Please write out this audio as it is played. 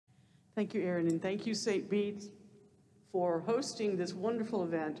Thank you, Erin, and thank you, St. Bede's, for hosting this wonderful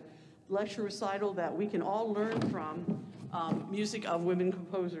event, lecture recital that we can all learn from music of women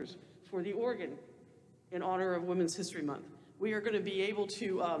composers for the organ in honor of Women's History Month. We are going to be able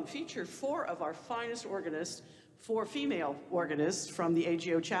to feature 4 of our finest organists, 4 female organists from the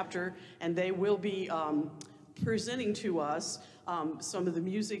AGO chapter, and they will be presenting to us some of the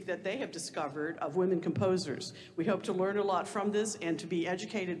music that they have discovered of women composers. We hope to learn a lot from this and to be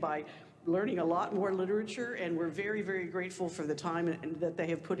educated by learning a lot more literature, and we're very, very grateful for the time that they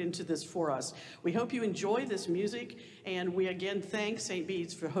have put into this for us. We hope you enjoy this music, and we again thank St.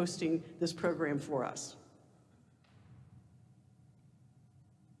 Bede's for hosting this program for us.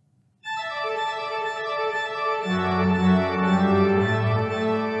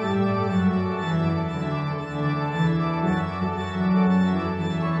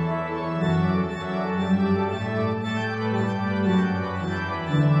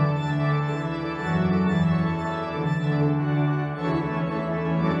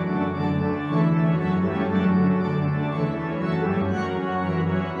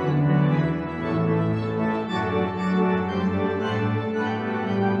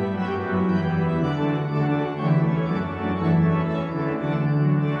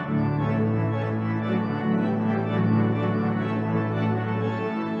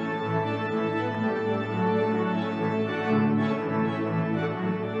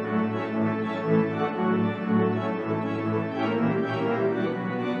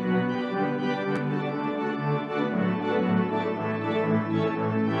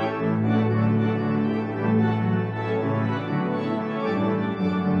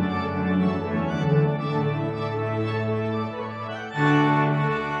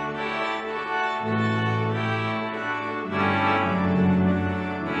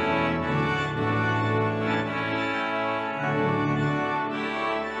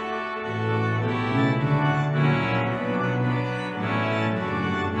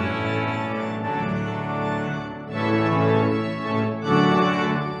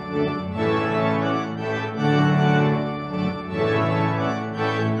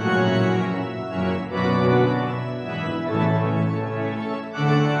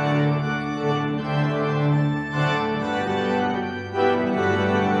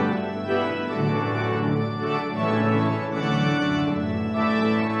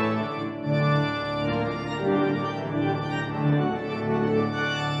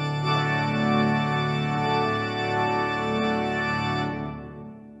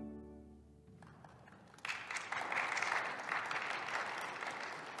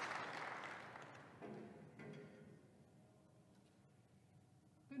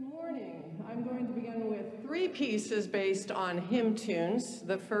 Pieces based on hymn tunes.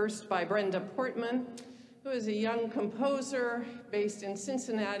 The first by Brenda Portman, who is a young composer based in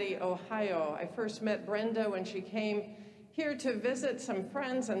Cincinnati, Ohio. I first met Brenda when she came here to visit some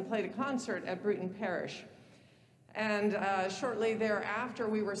friends and played a concert at Bruton Parish. And shortly thereafter,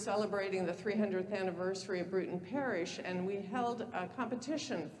 we were celebrating the 300th anniversary of Bruton Parish, and we held a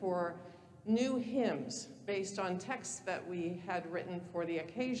competition for new hymns based on texts that we had written for the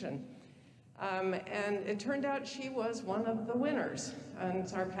occasion. And it turned out she was one of the winners,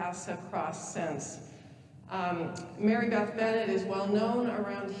 and our paths have crossed since. Mary Beth Bennett is well known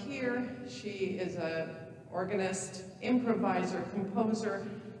around here. She is an organist, improviser, composer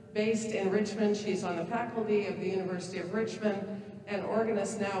based in Richmond. She's on the faculty of the University of Richmond and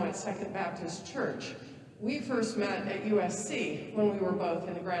organist now at Second Baptist Church. We first met at USC when we were both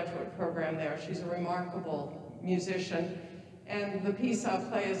in the graduate program there. She's a remarkable musician. And the piece I'll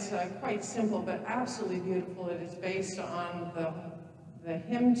play is quite simple, but absolutely beautiful. It is based on the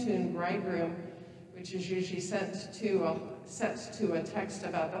hymn tune Bridegroom, which is usually set to a text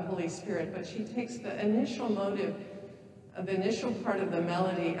about the Holy Spirit. But she takes the initial motive, the initial part of the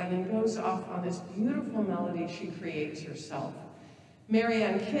melody, and then goes off on this beautiful melody she creates herself.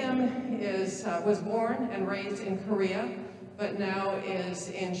 Marianne Kim was born and raised in Korea, but now is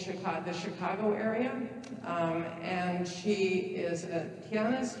in the Chicago area. And she is a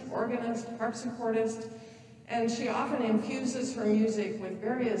pianist, organist, harpsichordist, and she often infuses her music with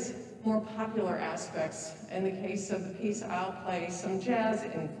various more popular aspects. In the case of the piece I'll play, some jazz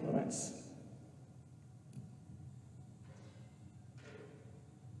influence.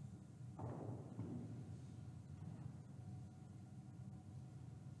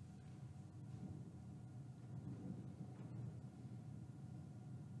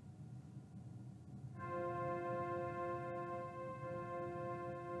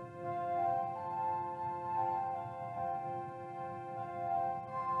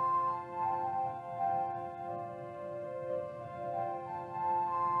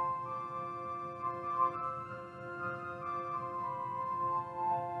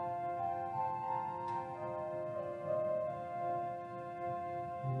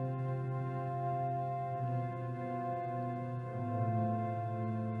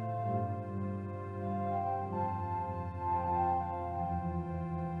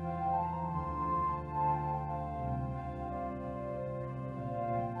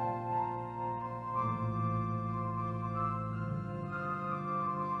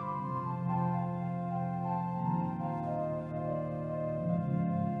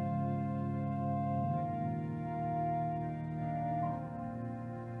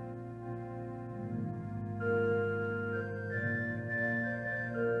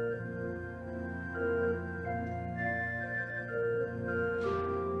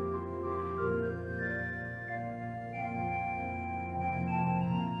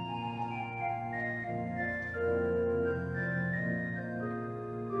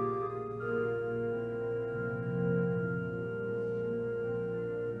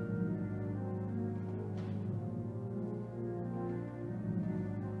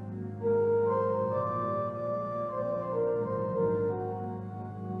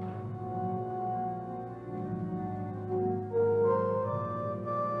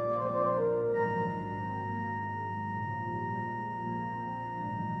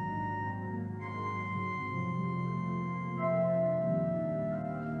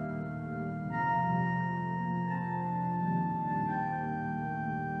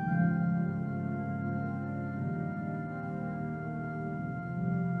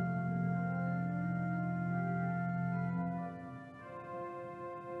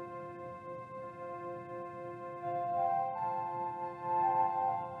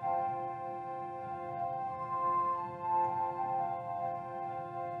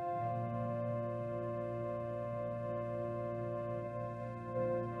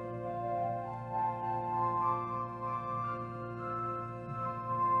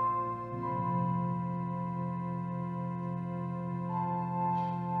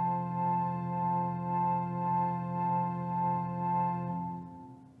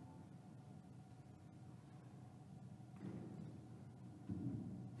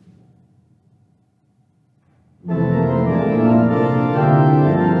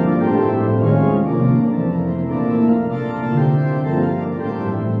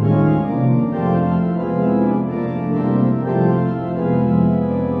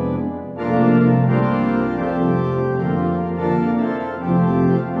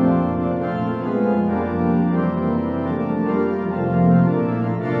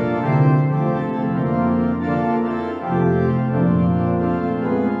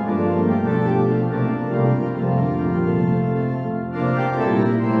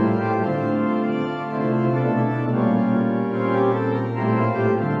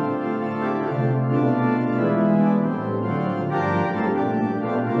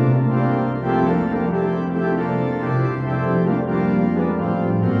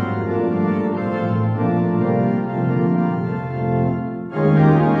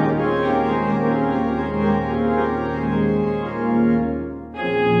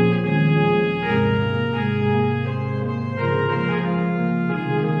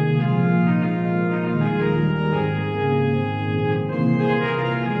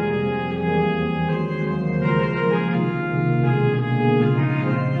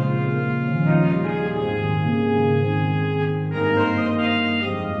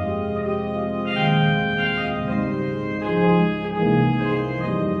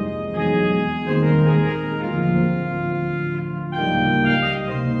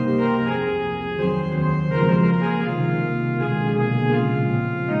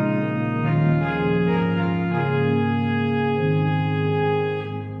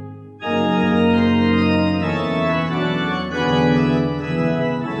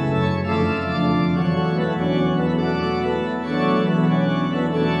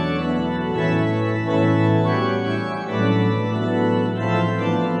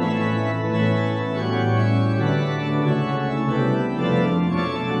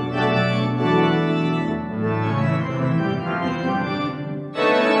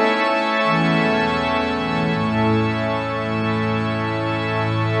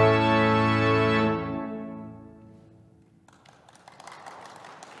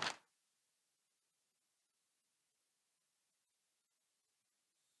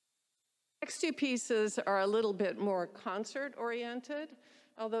 next two pieces are a little bit more concert-oriented,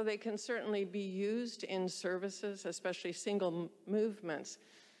 although they can certainly be used in services, especially single movements.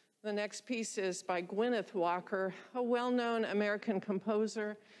 The next piece is by Gwyneth Walker, a well-known American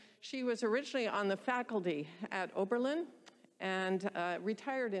composer. She was originally on the faculty at Oberlin and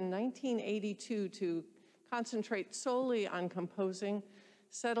retired in 1982 to concentrate solely on composing,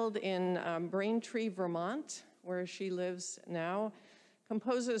 settled in Braintree, Vermont, where she lives now,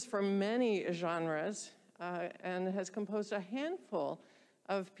 composes for many genres, and has composed a handful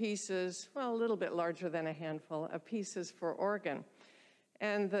of pieces, well, a little bit larger than a handful of pieces for organ.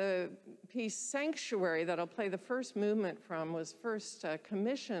 And the piece Sanctuary that I'll play the first movement from was first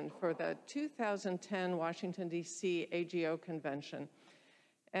commissioned for the 2010 Washington, D.C. AGO convention.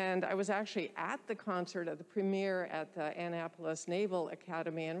 And I was actually at the concert at the premiere at the Annapolis Naval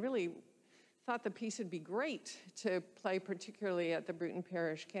Academy and really thought the piece would be great to play, particularly at the Bruton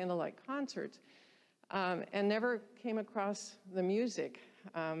Parish Candlelight Concert, and never came across the music.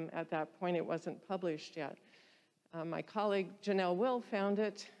 At that point, it wasn't published yet. My colleague Janelle Will found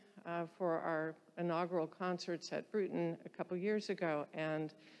it for our inaugural concerts at Bruton a couple years ago,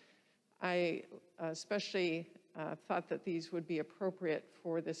 and I especially thought that these would be appropriate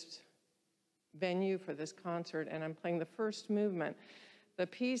for this venue, for this concert, and I'm playing the first movement. The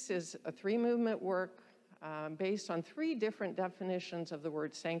piece is a three-movement work based on three different definitions of the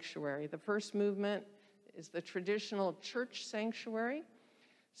word sanctuary. The first movement is the traditional church sanctuary.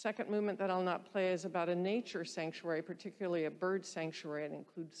 Second movement that I'll not play is about a nature sanctuary, particularly a bird sanctuary. It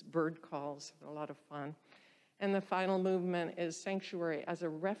includes bird calls, a lot of fun. And the final movement is sanctuary as a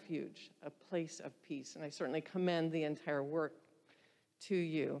refuge, a place of peace. And I certainly commend the entire work to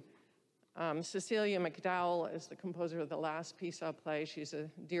you. Cecilia McDowell is the composer of the last piece I'll play. She's a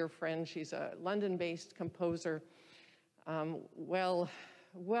dear friend. She's a London-based composer, well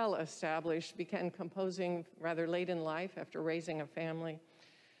established, began composing rather late in life after raising a family.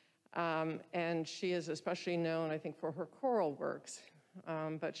 And she is especially known, I think, for her choral works,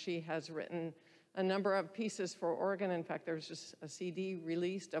 but she has written a number of pieces for organ. In fact, there's just a CD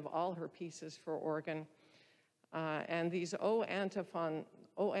released of all her pieces for organ. And these O antiphon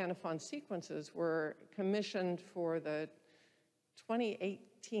sequences were commissioned for the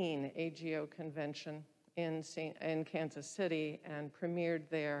 2018 AGO convention in Kansas City and premiered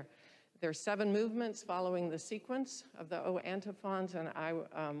there. There are 7 movements following the sequence of the O antiphons, and I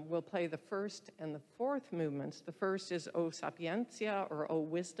will play the first and the fourth movements. The first is O Sapientia, or O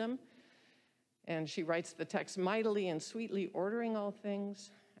Wisdom, and she writes the text mightily and sweetly ordering all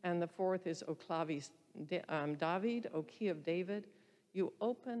things. And the fourth is O Clavis David, O Key of David, you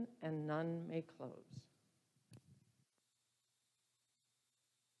open and none may close.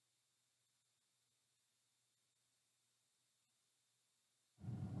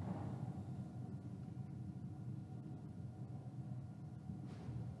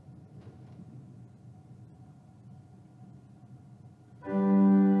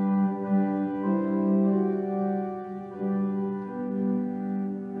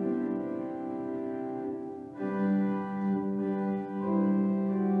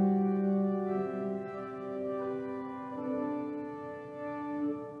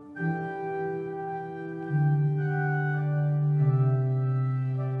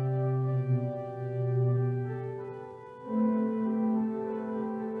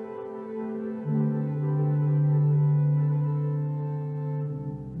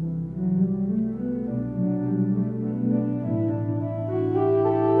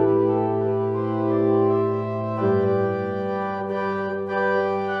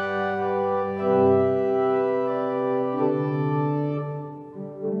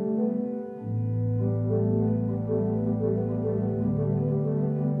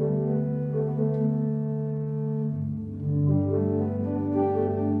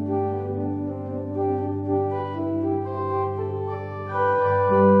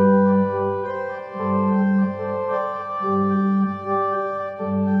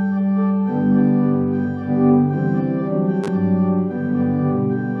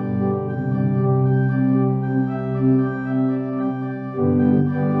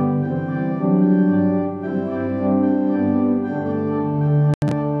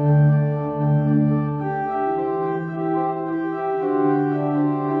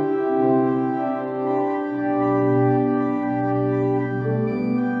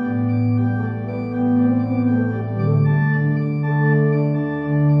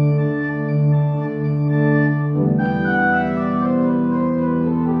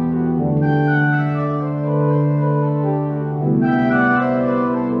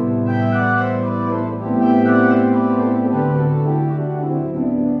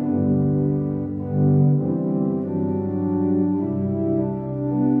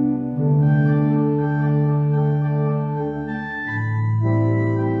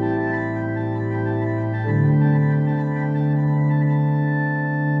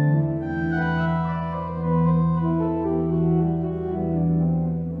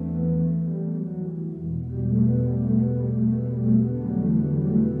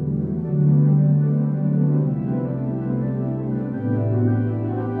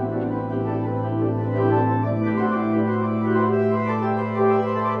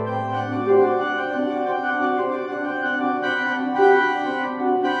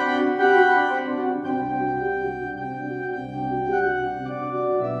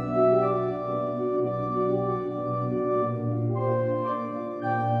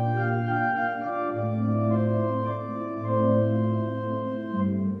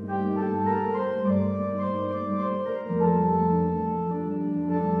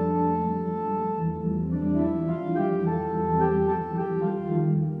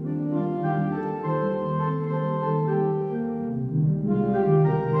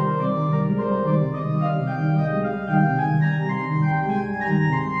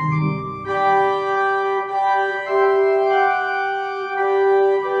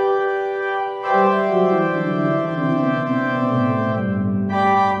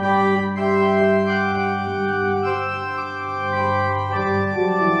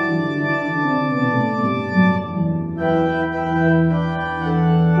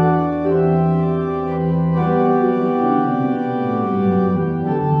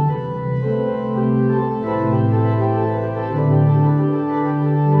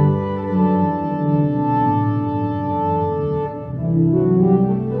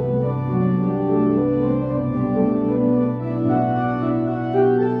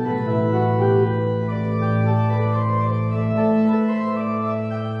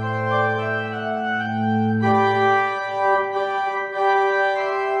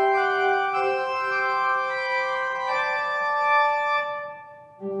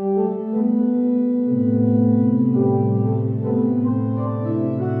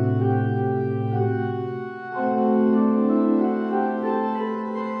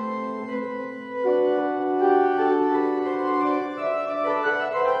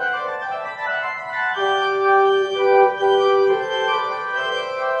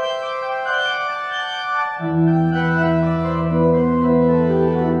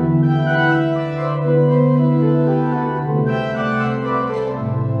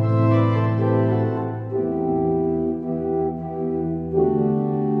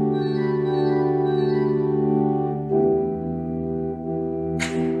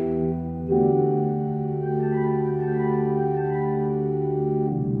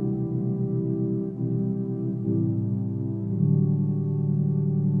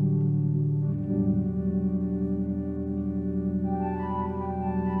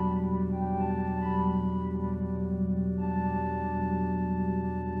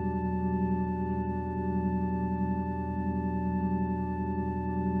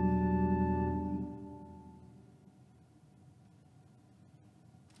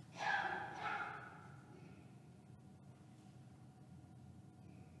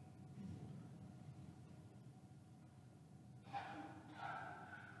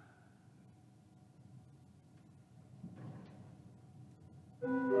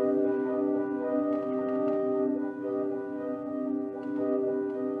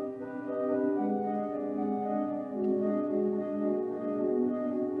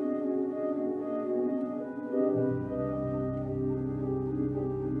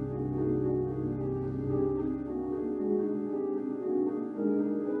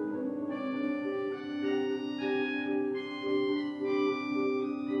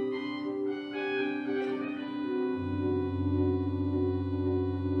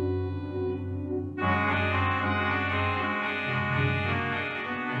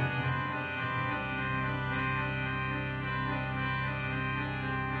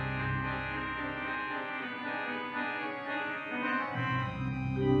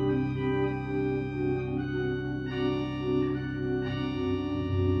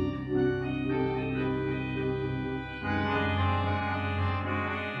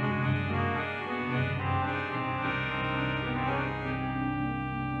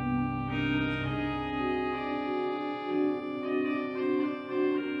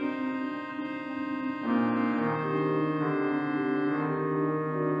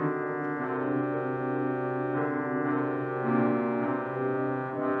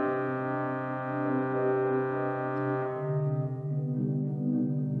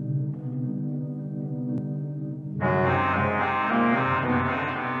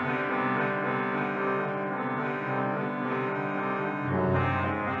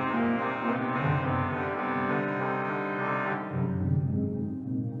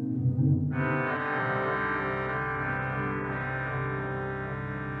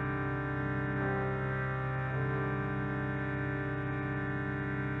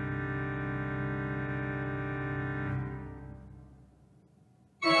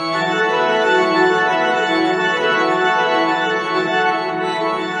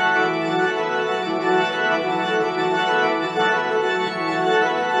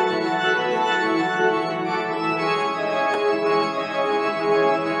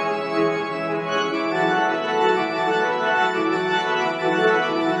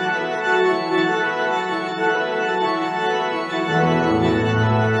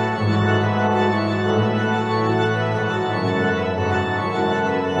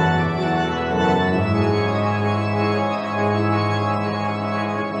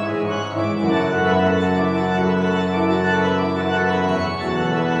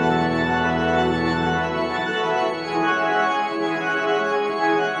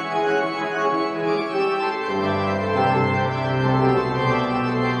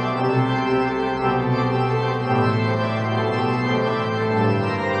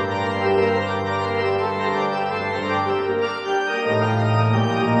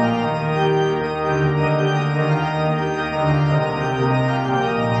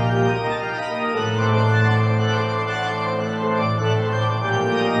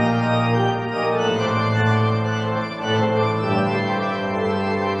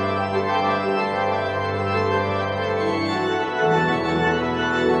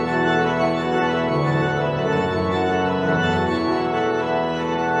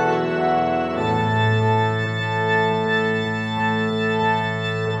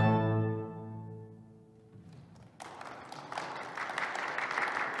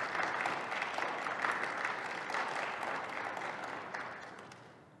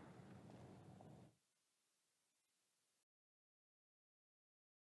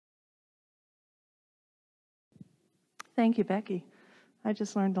 Thank you, Becky. I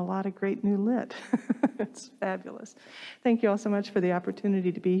just learned a lot of great new lit. It's fabulous. Thank you all so much for the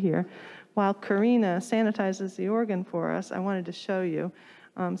opportunity to be here. While Karina sanitizes the organ for us, I wanted to show you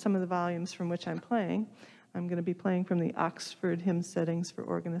some of the volumes from which I'm playing. I'm going to be playing from the Oxford Hymn Settings for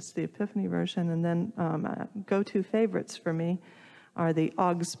Organists, the Epiphany version, and then go-to favorites for me are the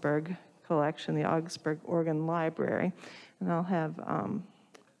Augsburg collection, the Augsburg Organ Library, and I'll have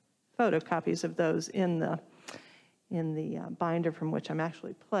photocopies of those in the binder from which I'm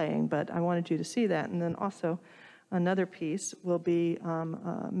actually playing, but I wanted you to see that. And then also another piece will be a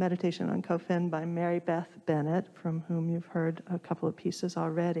meditation on Cofen by Mary Beth Bennett, from whom you've heard a couple of pieces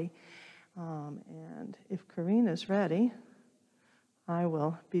already. And if Karina's ready, I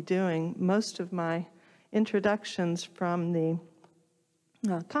will be doing most of my introductions from the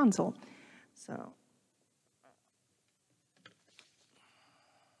console.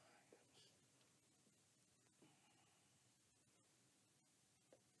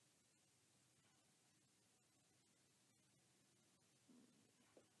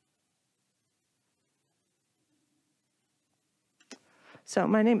 So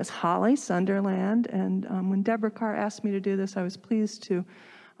my name is Holly Sunderland, and when Deborah Carr asked me to do this, I was pleased to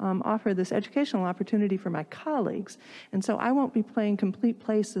offer this educational opportunity for my colleagues. And so I won't be playing complete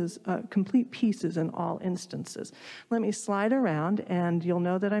pieces in all instances. Let me slide around, and you'll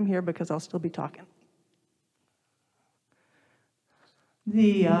know that I'm here because I'll still be talking.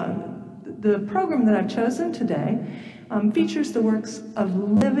 The program that I've chosen today features the works of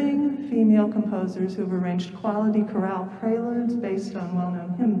living female composers who have arranged quality chorale preludes based on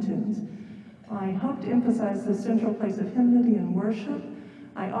well-known hymn tunes. I hope to emphasize the central place of hymnody and worship.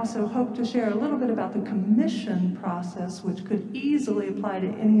 I also hope to share a little bit about the commission process, which could easily apply to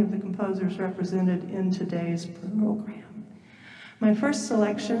any of the composers represented in today's program. My first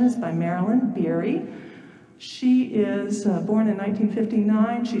selection is by Marilyn Beery. She is born in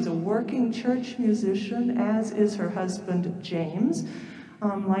 1959. She's a working church musician, as is her husband, James.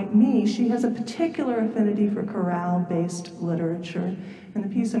 Like me, she has a particular affinity for chorale-based literature. And the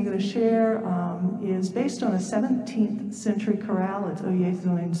piece I'm going to share is based on a 17th century chorale. It's O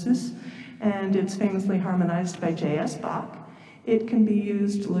Jesu ein Sus, and it's famously harmonized by J.S. Bach. It can be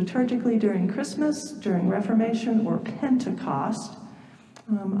used liturgically during Christmas, during Reformation, or Pentecost.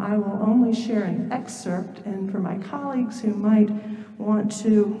 I will only share an excerpt, and for my colleagues who might want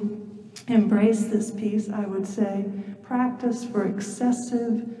to embrace this piece, I would say practice for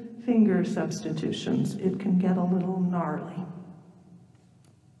excessive finger substitutions. It can get a little gnarly.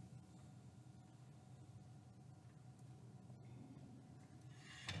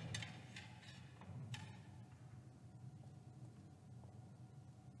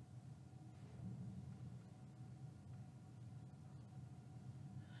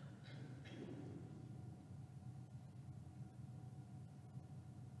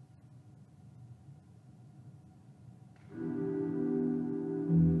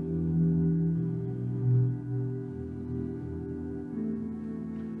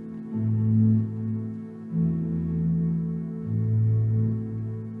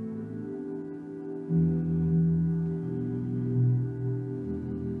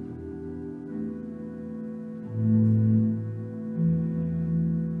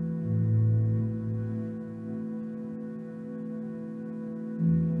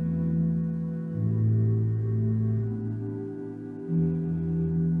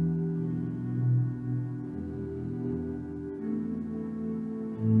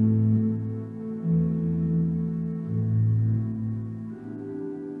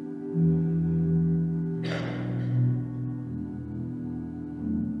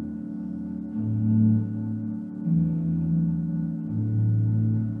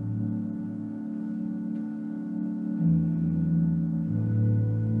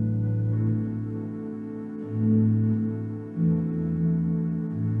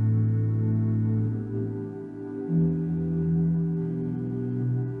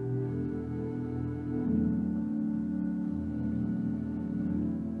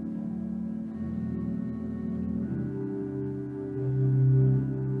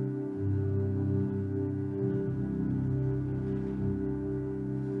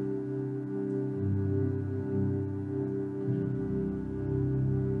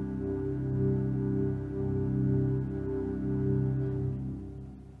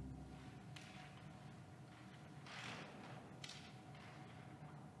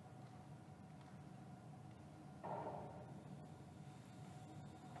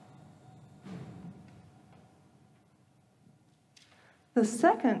 The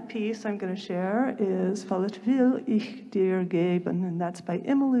second piece I'm going to share is Fallet will ich dir geben, and that's by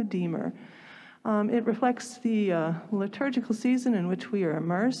Emmylou Deemer. It reflects the liturgical season in which we are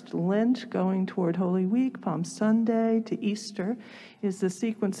immersed. Lent, going toward Holy Week, Palm Sunday to Easter, is the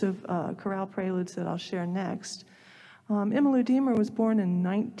sequence of chorale preludes that I'll share next. Emmylou Deemer was born in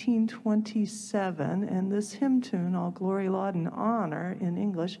 1927, and this hymn tune, All Glory, Laud, and Honor in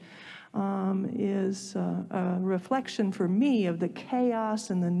English, is a reflection for me of the chaos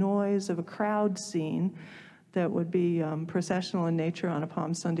and the noise of a crowd scene that would be processional in nature on a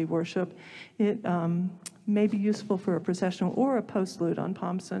Palm Sunday worship. It may be useful for a processional or a postlude on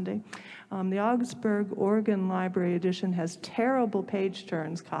Palm Sunday. The Augsburg Organ Library edition has terrible page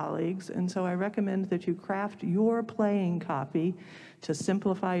turns, colleagues, and so I recommend that you craft your playing copy to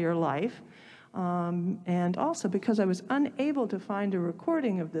simplify your life. And also, because I was unable to find a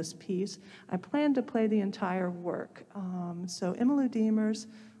recording of this piece, I plan to play the entire work. So Emmylou Deemer's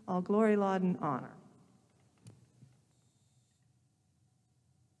All Glory, Laud, and Honor.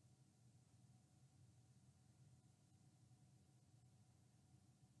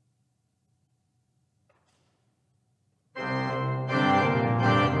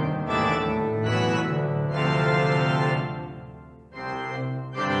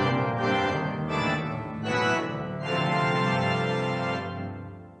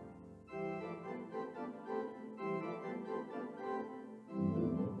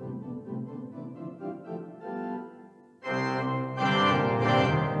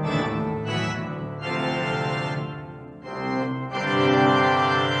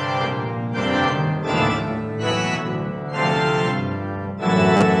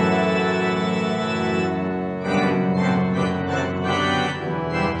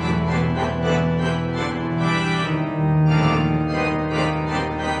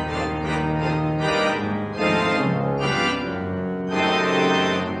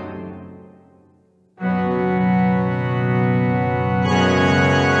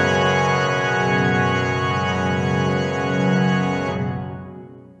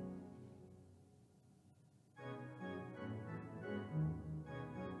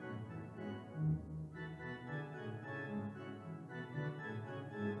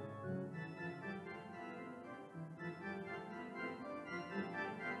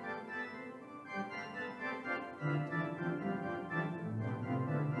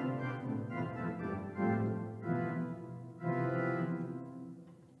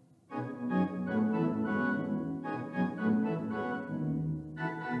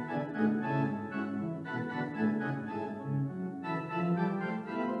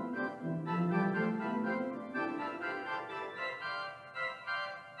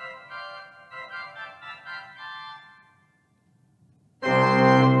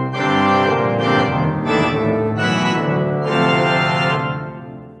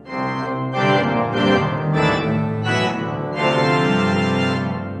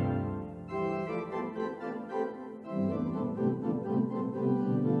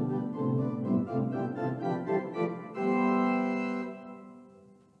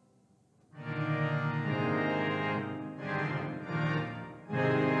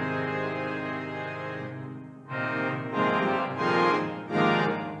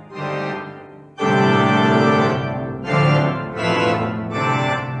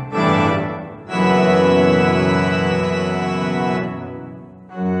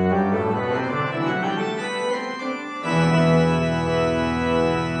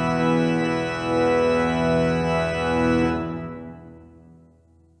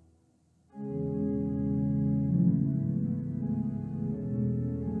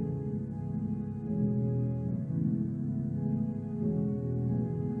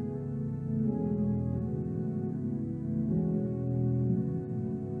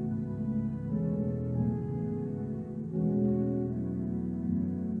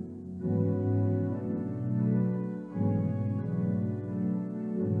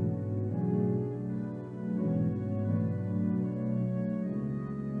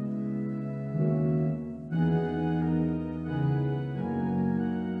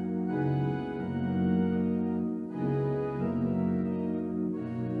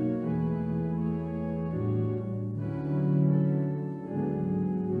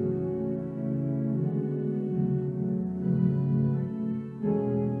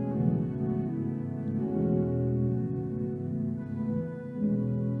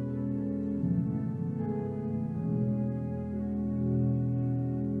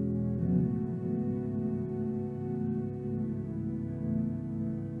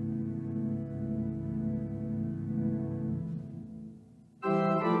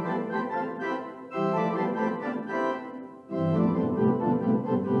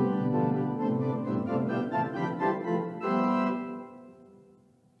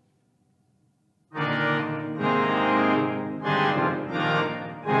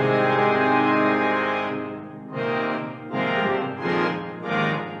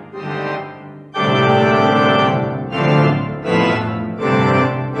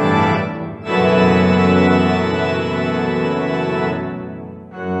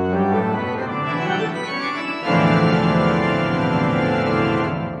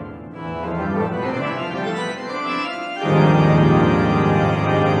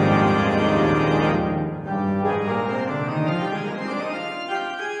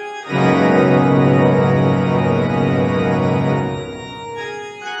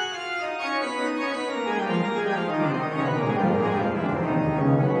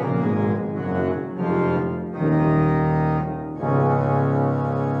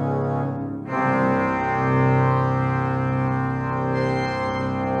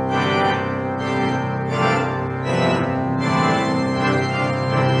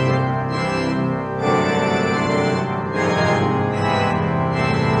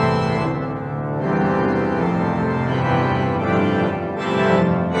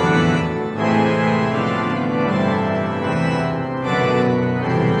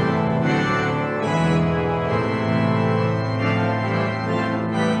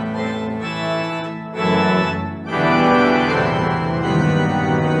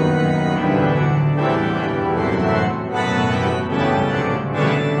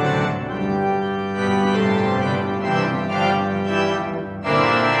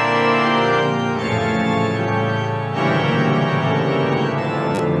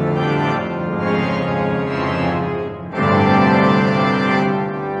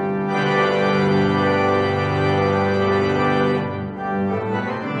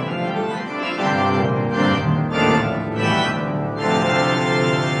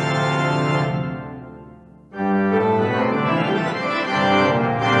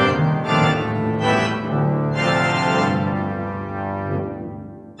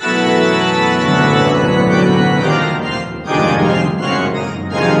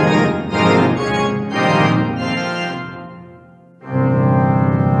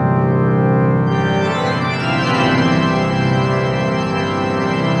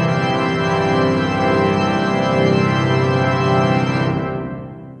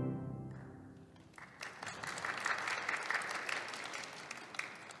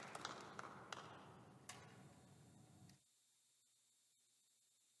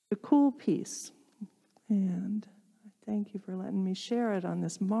 cool piece. And thank you for letting me share it on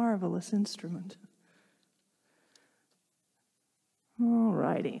this marvelous instrument. All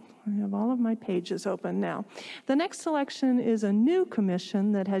righty, I have all of my pages open now. The next selection is a new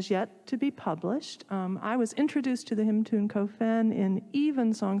commission that has yet to be published. I was introduced to the hymn tune Kofan in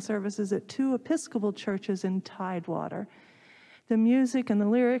evensong services at 2 Episcopal churches in Tidewater. The music and the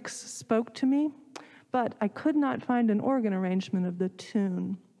lyrics spoke to me, but I could not find an organ arrangement of the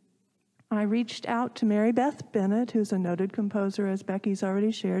tune. I reached out to Mary Beth Bennett, who's a noted composer, as Becky's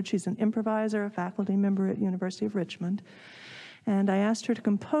already shared. She's an improviser, a faculty member at University of Richmond. And I asked her to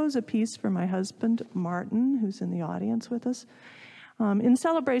compose a piece for my husband, Martin, who's in the audience with us, in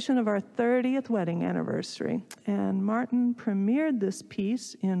celebration of our 30th wedding anniversary. And Martin premiered this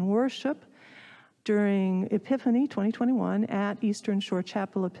piece in worship during Epiphany 2021 at Eastern Shore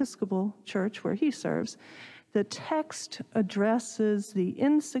Chapel Episcopal Church, where he serves. The text addresses the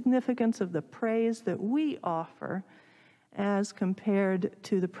insignificance of the praise that we offer as compared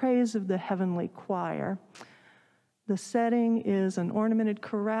to the praise of the heavenly choir. The setting is an ornamented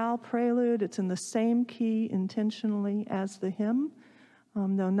chorale prelude. It's in the same key intentionally as the hymn.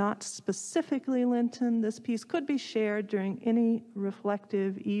 Though not specifically Lenten, this piece could be shared during any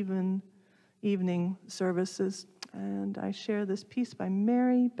reflective evening services. And I share this piece by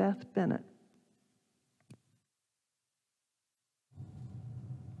Mary Beth Bennett.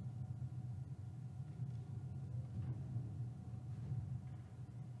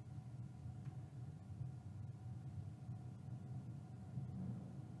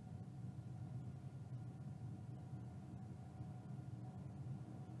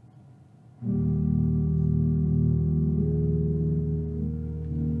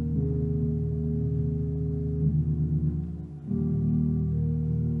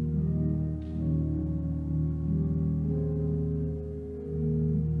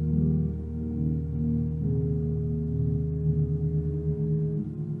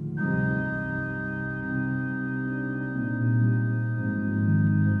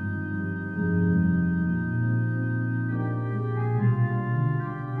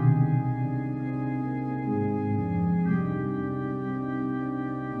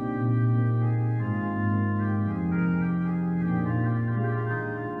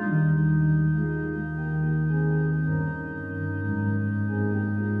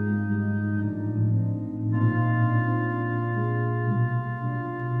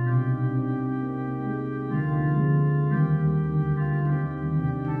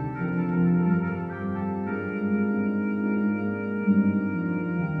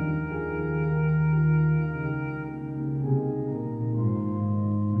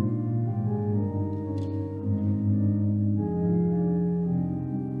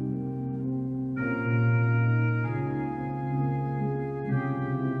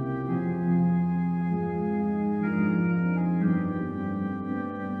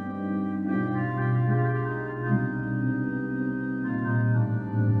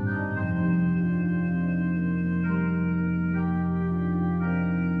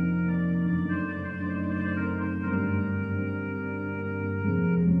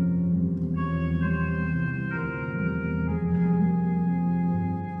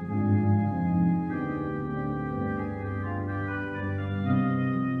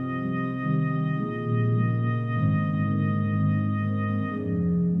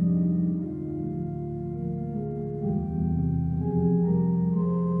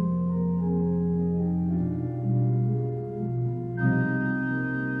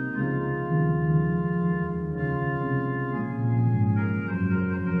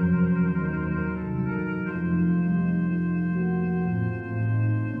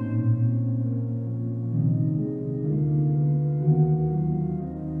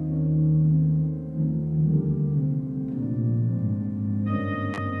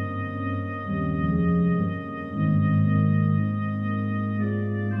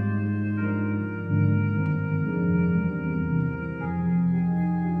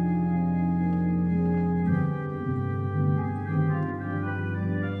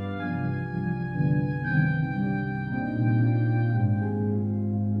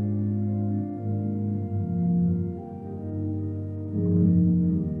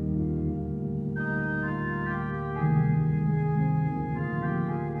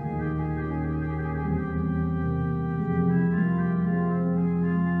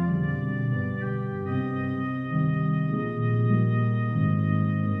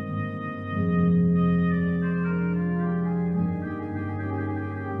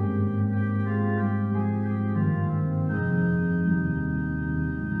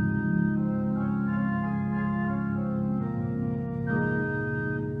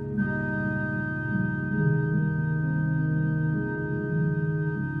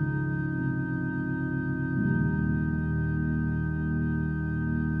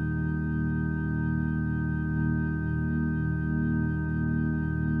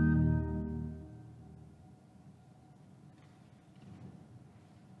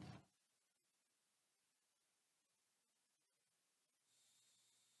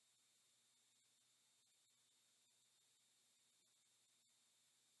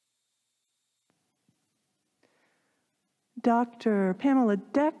 Dr. Pamela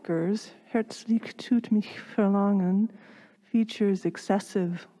Decker's Herzlich tut mich verlangen features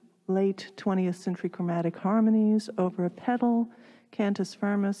excessive late 20th century chromatic harmonies over a pedal cantus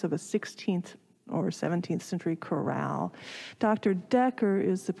firmus of a 16th or 17th century chorale. Dr. Decker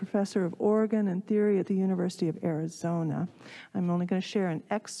is the professor of organ and theory at the University of Arizona. I'm only going to share an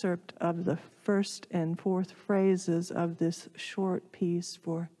excerpt of the first and fourth phrases of this short piece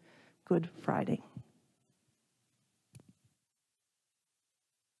for Good Friday.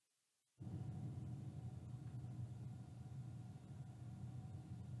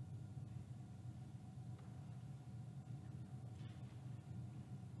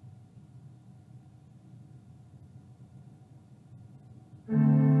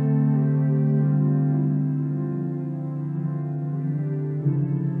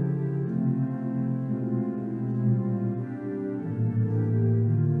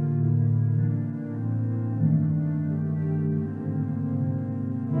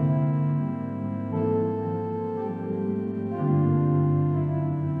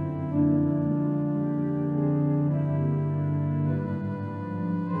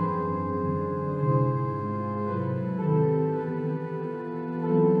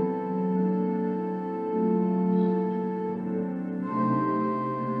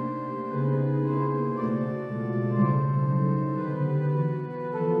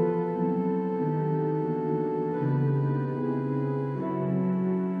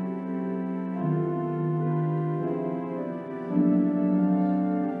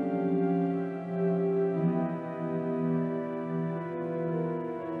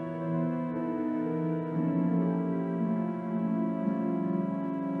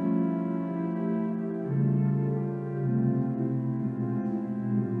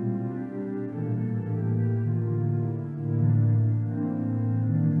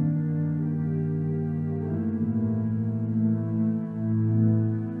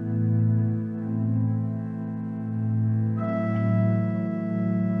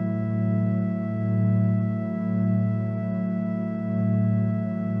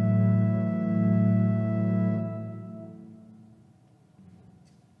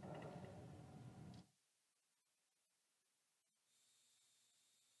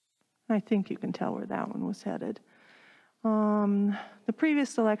 I think you can tell where that one was headed. The previous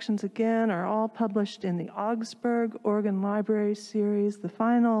selections, again, are all published in the Augsburg Organ Library series. The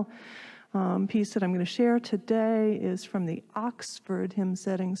final piece that I'm going to share today is from the Oxford Hymn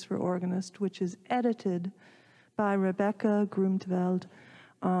Settings for Organist, which is edited by Rebecca Grumtveld.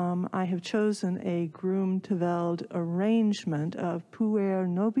 I have chosen a Grumtveld arrangement of Puer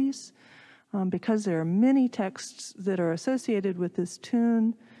Nobis because there are many texts that are associated with this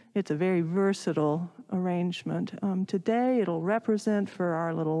tune. It's a very versatile arrangement. Today, it'll represent for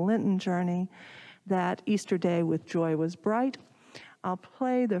our little Lenten journey that Easter Day with Joy was bright. I'll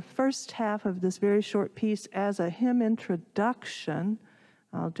play the first half of this very short piece as a hymn introduction.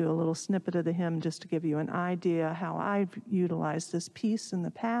 I'll do a little snippet of the hymn just to give you an idea how I've utilized this piece in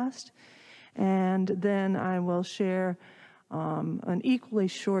the past. And then I will share an equally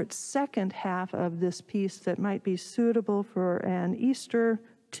short second half of this piece that might be suitable for an Easter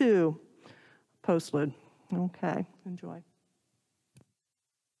 2 postlude. Okay, enjoy.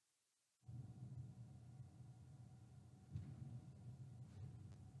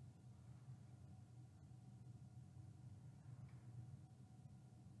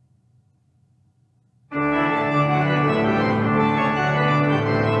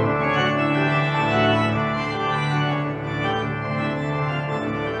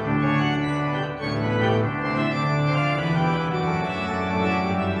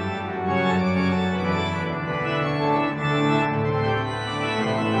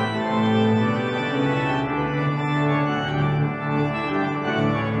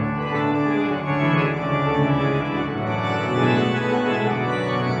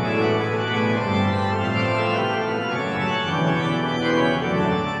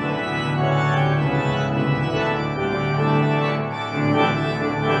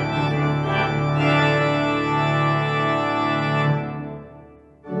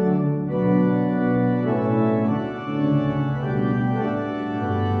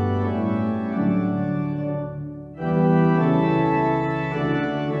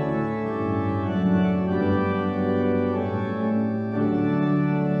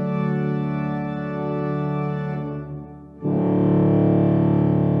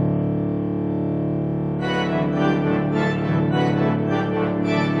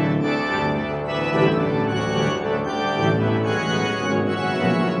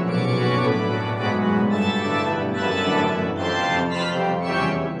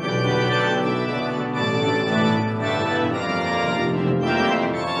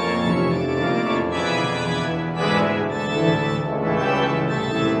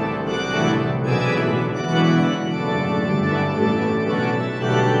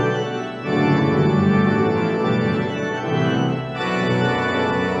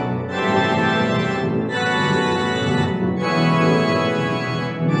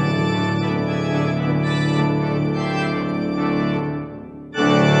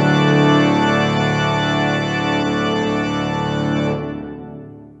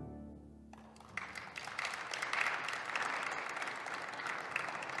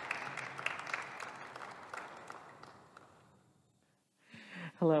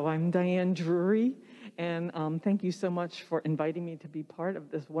 I'm Diane Drury, and thank you so much for inviting me to be part of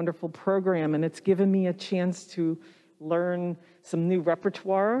this wonderful program. And it's given me a chance to learn some new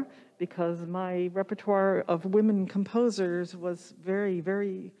repertoire, because my repertoire of women composers was very,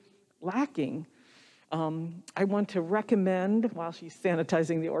 very lacking. I want to recommend, while she's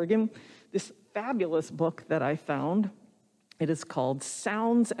sanitizing the organ, this fabulous book that I found. It is called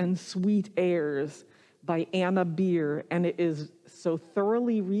Sounds and Sweet Airs by Anna Beer, and it is so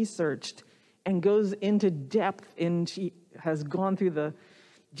thoroughly researched and goes into depth, and she has gone through the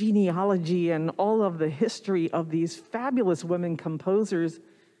genealogy and all of the history of these fabulous women composers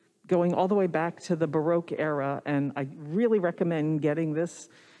going all the way back to the Baroque era, and I really recommend getting this.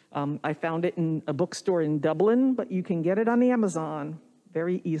 I found it in a bookstore in Dublin, but you can get it on Amazon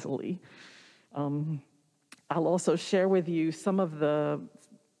very easily. I'll also share with you some of the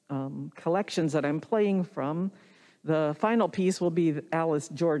collections that I'm playing from. The final piece will be, Alice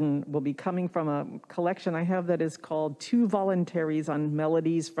Jordan will be coming from a collection I have that is called Two Voluntaries on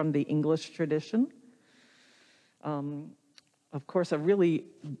Melodies from the English Tradition. Of course, a really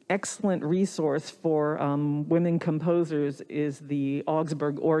excellent resource for women composers is the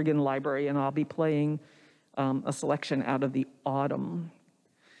Augsburg Organ Library, and I'll be playing a selection out of the Autumn.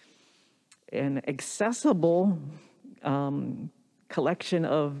 An accessible collection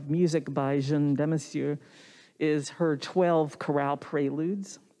of music by Jeanne Demessieux is her 12 chorale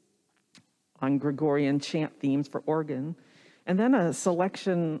preludes on Gregorian chant themes for organ. And then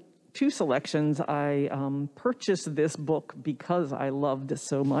two selections, I purchased this book because I loved it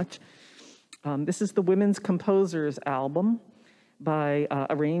so much. This is the Women's Composers album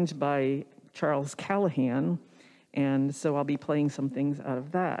arranged by Charles Callahan. And so I'll be playing some things out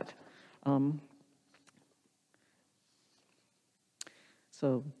of that.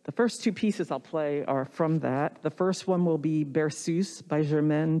 So the first two pieces I'll play are from that. The first one will be Berceuse by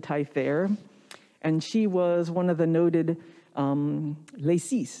Germaine Taillefer, and she was one of the noted Les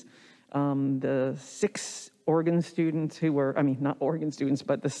Six, the 6 organ students who were, not organ students,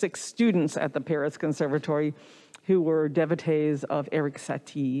 but the 6 students at the Paris Conservatory who were devotees of Erik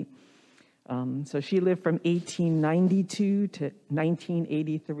Satie. So she lived from 1892 to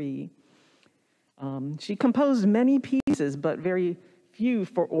 1983. She composed many pieces, but very few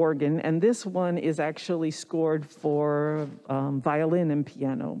for organ, and this one is actually scored for violin and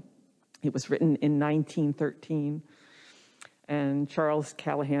piano. It was written in 1913, and Charles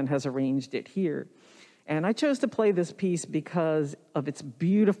Callahan has arranged it here. And I chose to play this piece because of its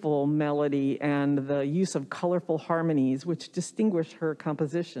beautiful melody and the use of colorful harmonies, which distinguish her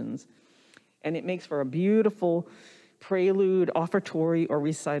compositions. And it makes for a beautiful prelude, offertory, or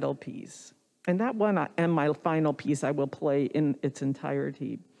recital piece. And that one and my final piece I will play in its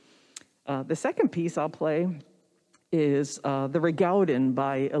entirety. The second piece I'll play is The Rigaudin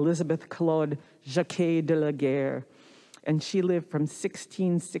by Elizabeth Claude Jacquet de la Guerre. And she lived from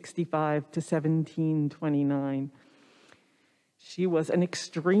 1665 to 1729. She was an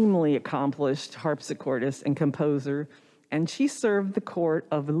extremely accomplished harpsichordist and composer, and she served the court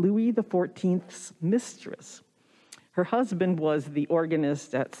of Louis XIV's mistress. Her husband was the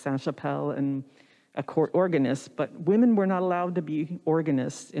organist at Saint-Chapelle and a court organist, but women were not allowed to be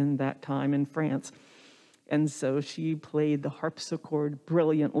organists in that time in France. And so she played the harpsichord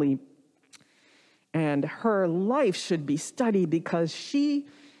brilliantly. And her life should be studied because she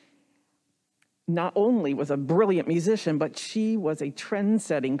not only was a brilliant musician, but she was a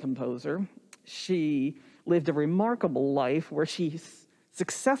trend-setting composer. She lived a remarkable life where she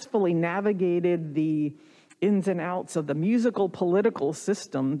successfully navigated the ins and outs of the musical political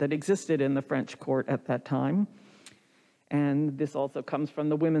system that existed in the French court at that time. And this also comes from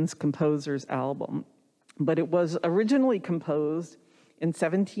the Women's Composers album. But it was originally composed in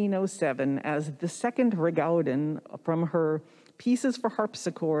 1707 as the second Rigaudin from her Pieces for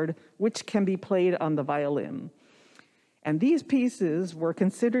Harpsichord, which can be played on the violin. And these pieces were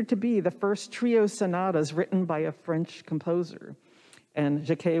considered to be the first trio sonatas written by a French composer. And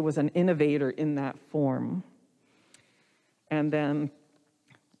Jacquet was an innovator in that form. And then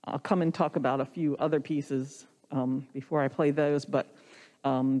I'll come and talk about a few other pieces before I play those. But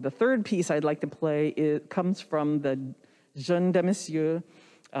the third piece I'd like to play comes from the Jeanne Demessieux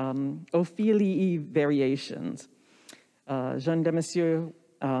Ophélie Variations. Jeanne Demessieux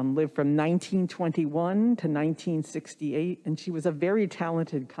lived from 1921 to 1968, and she was a very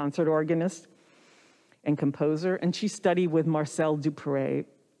talented concert organist and composer, and she studied with Marcel Dupré.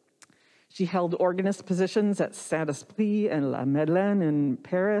 She held organist positions at Saint-Esprit and La Madeleine in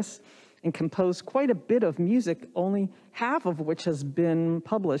Paris and composed quite a bit of music, only half of which has been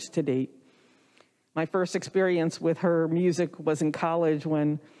published to date. My first experience with her music was in college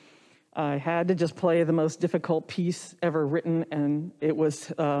when I had to just play the most difficult piece ever written, and it was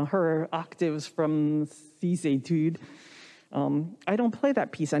her octaves from Six Etudes. I don't play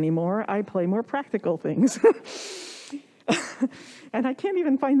that piece anymore. I play more practical things. And I can't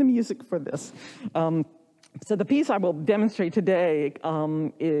even find the music for this. So the piece I will demonstrate today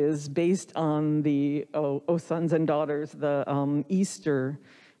is based on the O Sons and Daughters, the Easter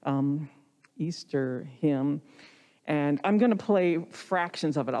hymn. And I'm going to play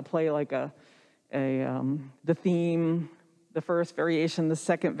fractions of it. I'll play like the theme, the first variation, the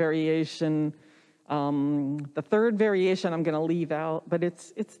second variation, the third variation I'm going to leave out, but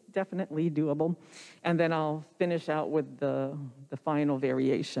it's definitely doable. And then I'll finish out with the final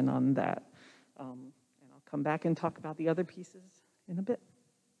variation on that. And I'll come back and talk about the other pieces in a bit.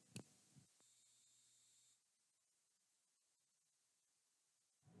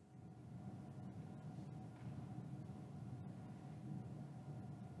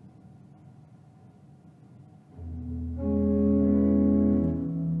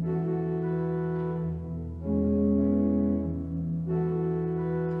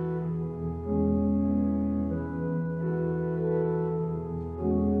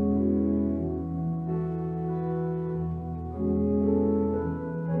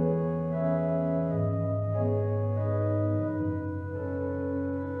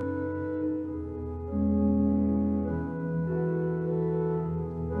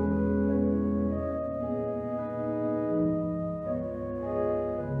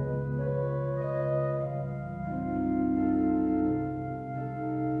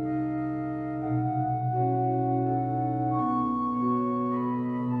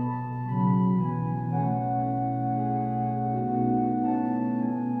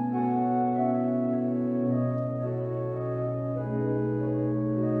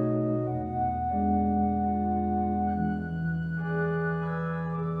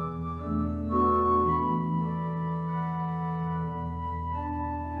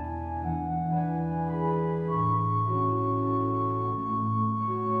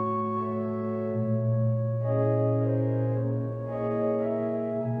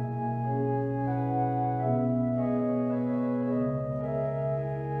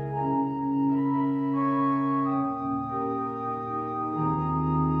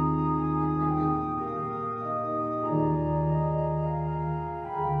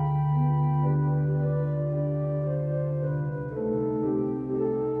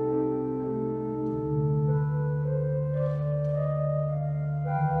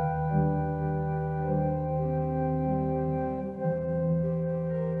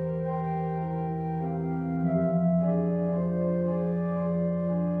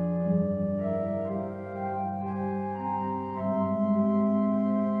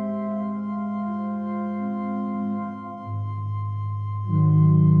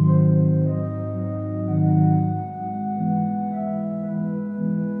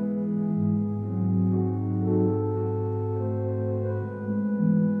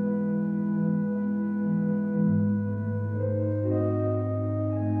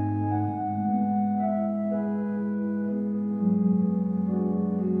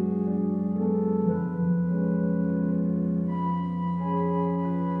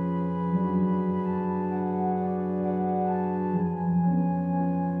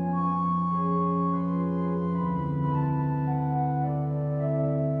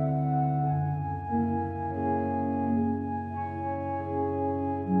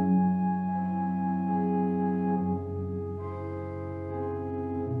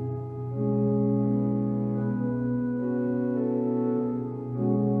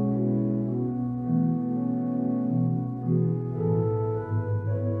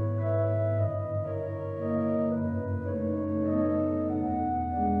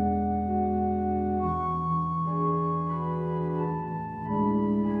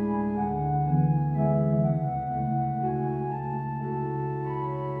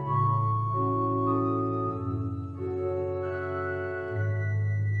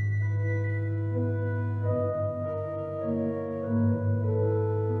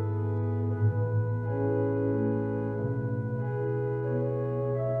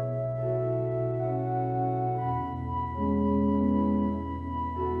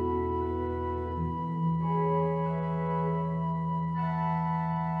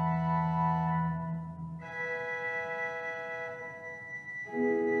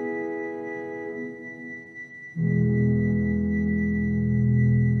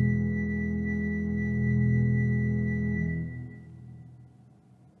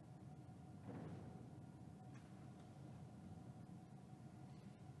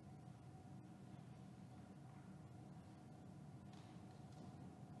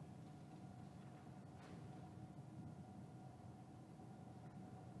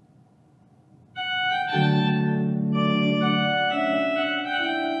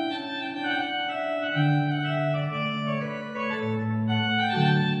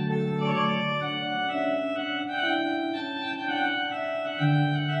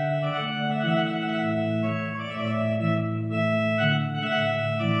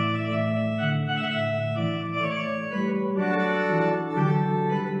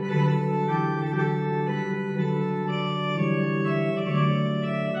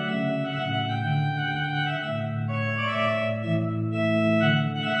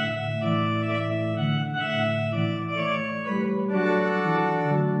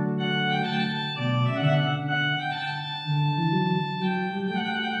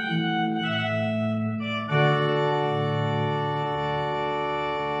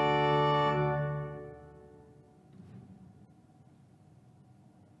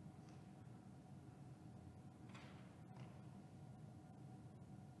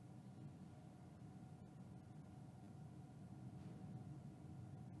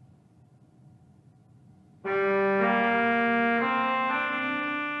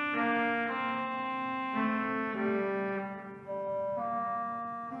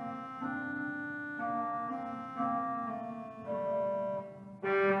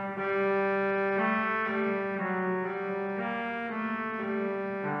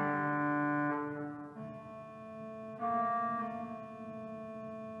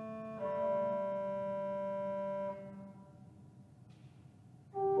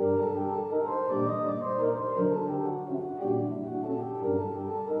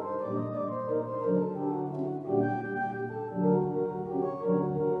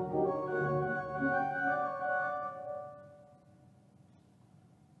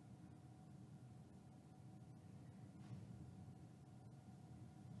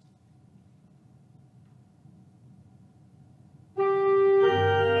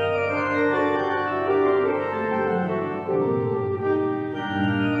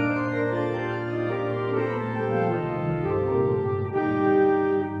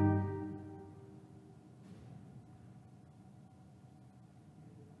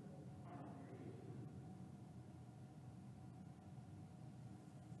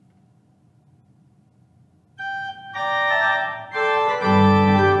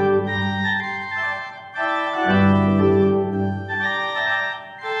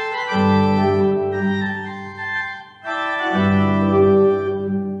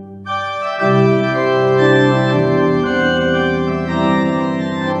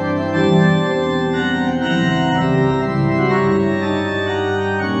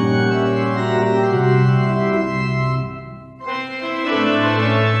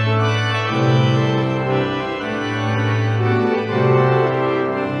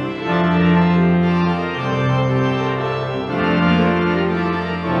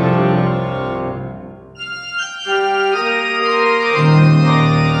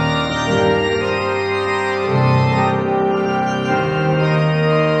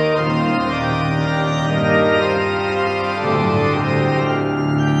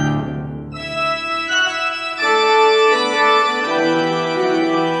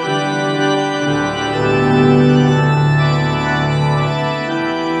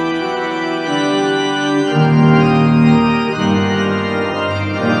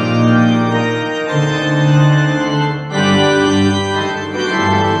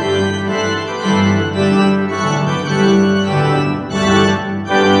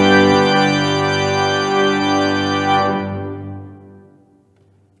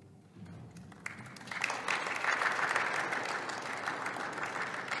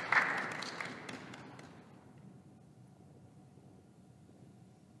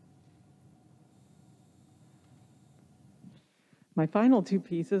 My final two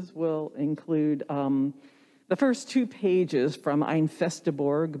pieces will include the first 2 pages from Ein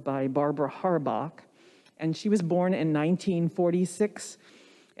Festeborg by Barbara Harbach. And she was born in 1946,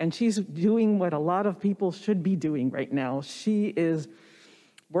 and she's doing what a lot of people should be doing right now. She is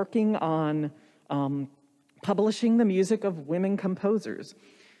working on publishing the music of women composers.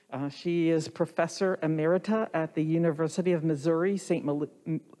 She is professor emerita at the University of Missouri, St.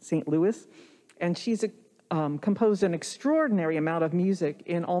 Louis, and she's composed an extraordinary amount of music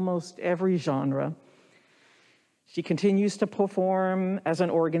in almost every genre. She continues to perform as an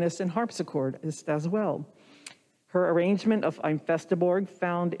organist and harpsichordist as well. Her arrangement of Ein Festeborg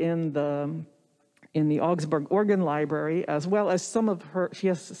found in the Augsburg Organ Library, as well as she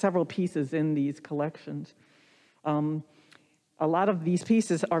has several pieces in these collections. A lot of these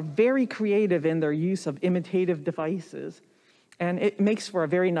pieces are very creative in their use of imitative devices, and it makes for a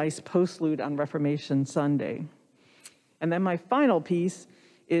very nice postlude on Reformation Sunday. And then my final piece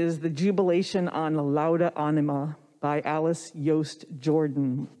is the Jubilation on Lauda Anima by Alice Yost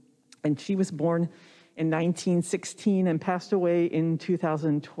Jordan. And she was born in 1916 and passed away in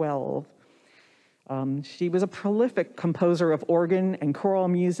 2012. She was a prolific composer of organ and choral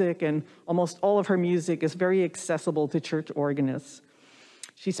music, and almost all of her music is very accessible to church organists.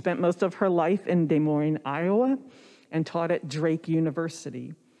 She spent most of her life in Des Moines, Iowa, and taught at Drake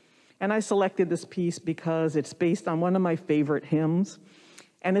University. And I selected this piece because it's based on one of my favorite hymns,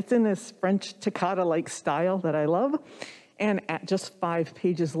 and it's in this French toccata-like style that I love. And at just 5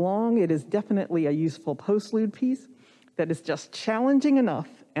 pages long, it is definitely a useful postlude piece that is just challenging enough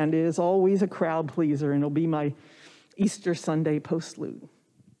and is always a crowd pleaser, and it'll be my Easter Sunday postlude.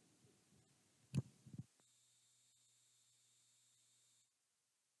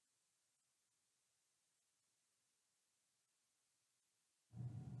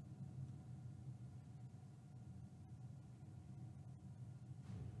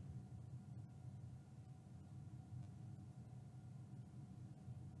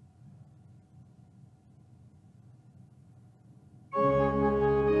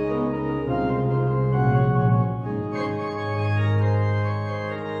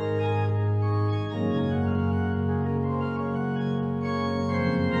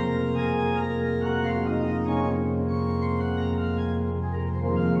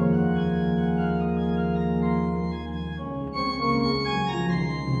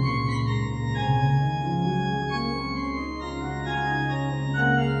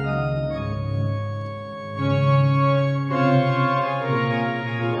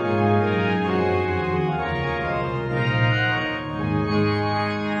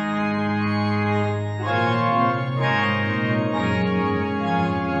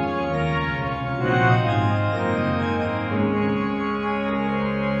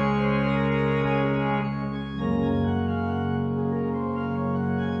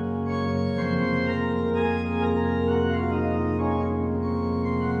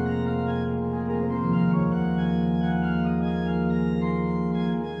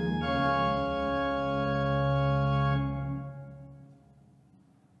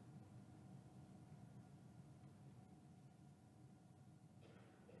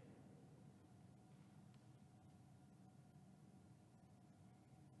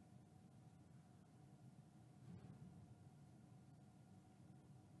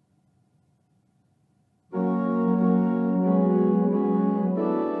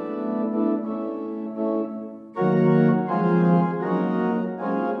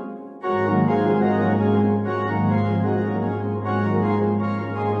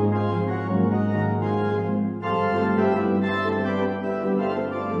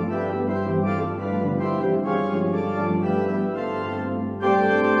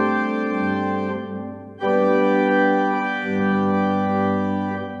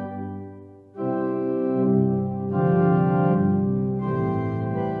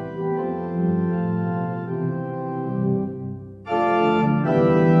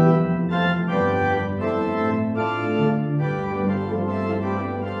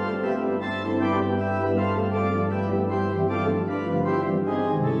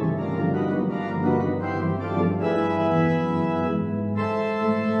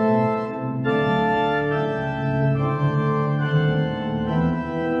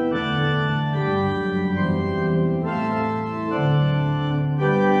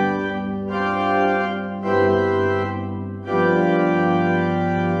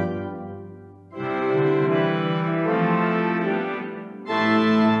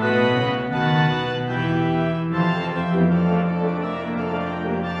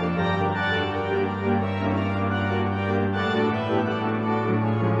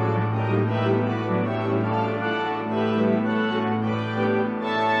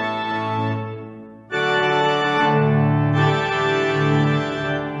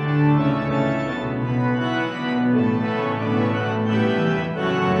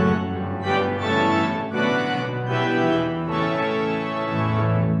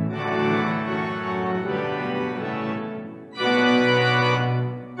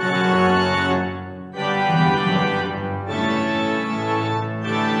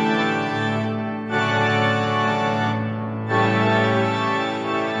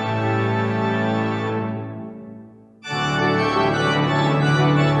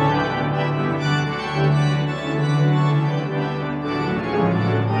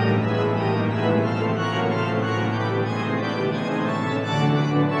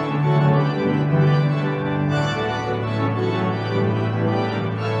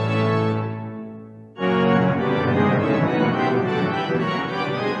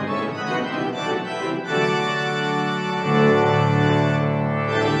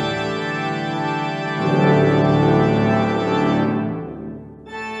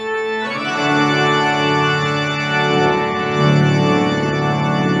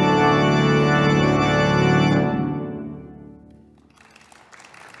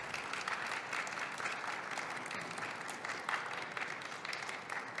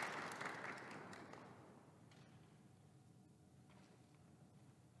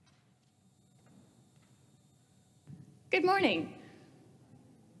 Good morning.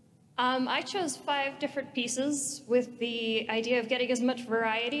 I chose 5 different pieces with the idea of getting as much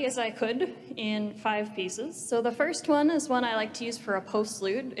variety as I could in 5 pieces. So the first one is one I like to use for a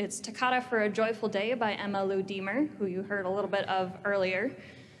postlude. It's Toccata for a Joyful Day by Emma Lou Diemer, who you heard a little bit of earlier.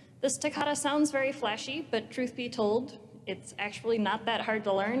 This toccata sounds very flashy, but truth be told, it's actually not that hard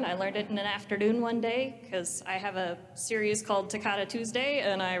to learn. I learned it in an afternoon one day because I have a series called Toccata Tuesday,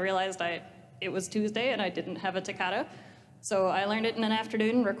 and I realized it was Tuesday and I didn't have a toccata. So I learned it in an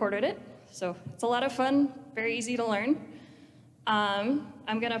afternoon, recorded it. So it's a lot of fun, very easy to learn.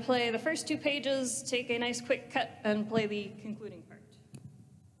 I'm gonna play the first 2 pages, take a nice quick cut, and play the concluding part.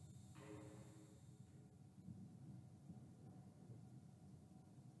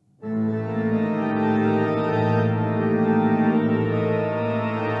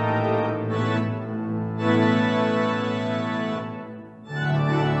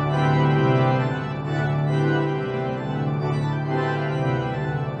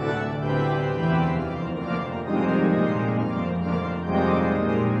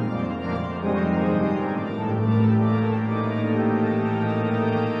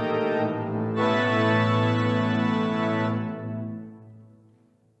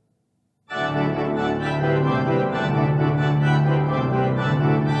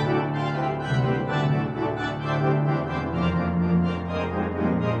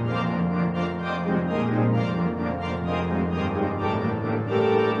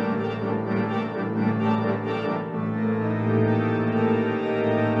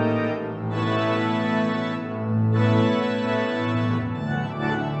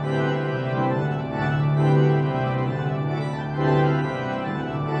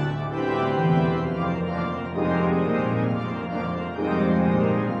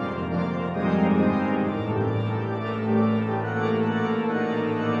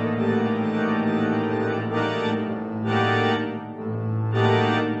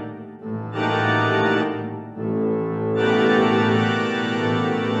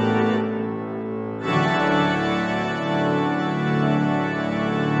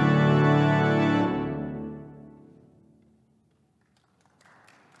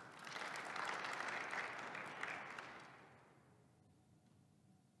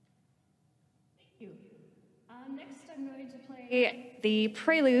 Next, I'm going to play the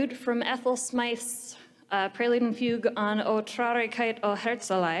prelude from Ethel Smythe's Prelude and Fugue on O Traurigkeit o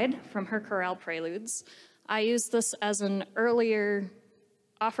Herzeleid from her chorale preludes. I used this as an earlier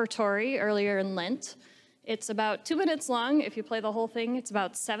offertory, earlier in Lent. It's about 2 minutes long. If you play the whole thing, it's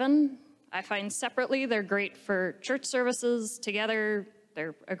about 7. I find separately they're great for church services. Together,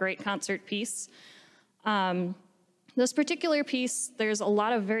 they're a great concert piece. This particular piece, there's a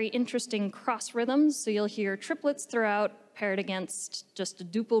lot of very interesting cross rhythms, so you'll hear triplets throughout paired against just a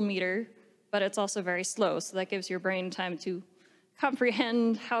duple meter, but it's also very slow, so that gives your brain time to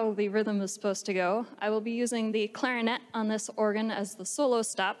comprehend how the rhythm is supposed to go. I will be using the clarinet on this organ as the solo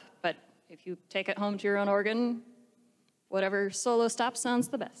stop, but if you take it home to your own organ, whatever solo stop sounds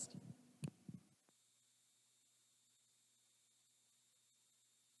the best.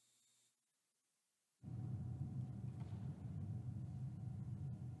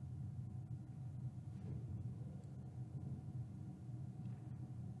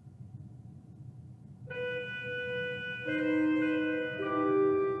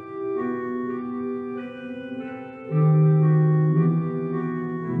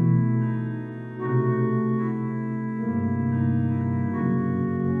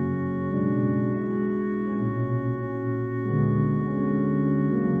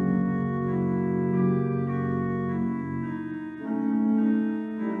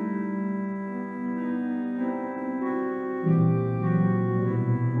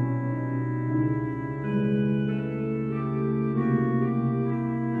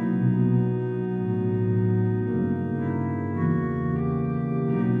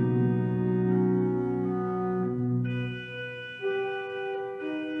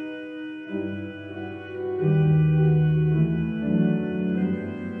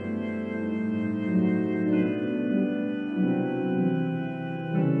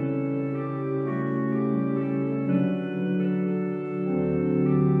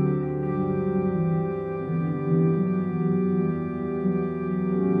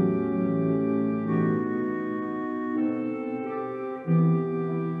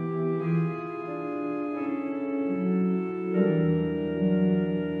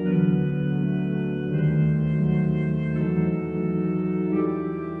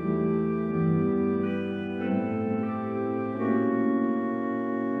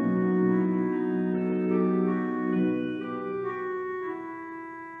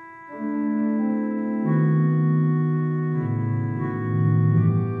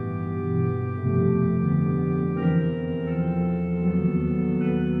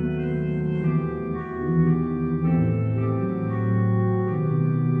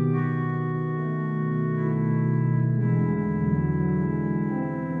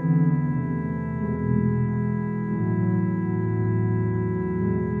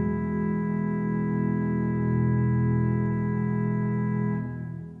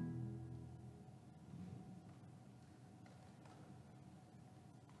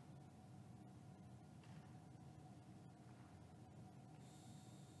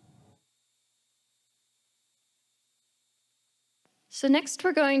 So next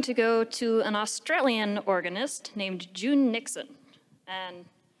we're going to go to an Australian organist named June Nixon. And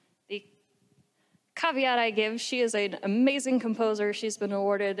the caveat I give, she is an amazing composer. She's been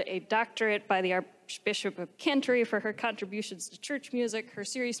awarded a doctorate by the Archbishop of Canterbury for her contributions to church music. Her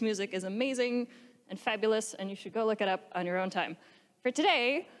serious music is amazing and fabulous, and you should go look it up on your own time. For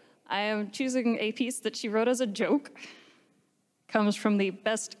today, I am choosing a piece that she wrote as a joke. Comes from the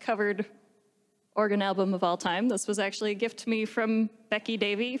best covered organ album of all time. This was actually a gift to me from Becky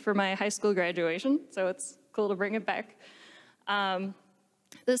Davey for my high school graduation, so it's cool to bring it back.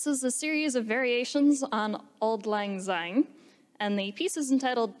 This is a series of variations on Auld Lang Syne, and the piece is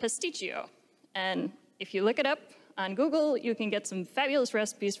entitled Pasticcio. And if you look it up on Google, you can get some fabulous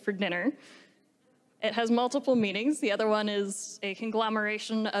recipes for dinner. It has multiple meanings. The other one is a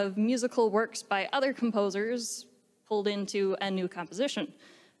conglomeration of musical works by other composers pulled into a new composition.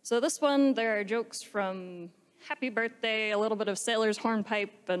 So this one, there are jokes from Happy Birthday, a little bit of Sailor's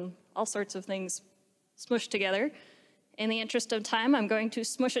Hornpipe, and all sorts of things smushed together. In the interest of time, I'm going to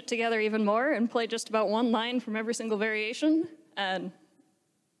smush it together even more and play just about one line from every single variation and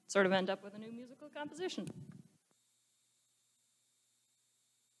sort of end up with a new musical composition.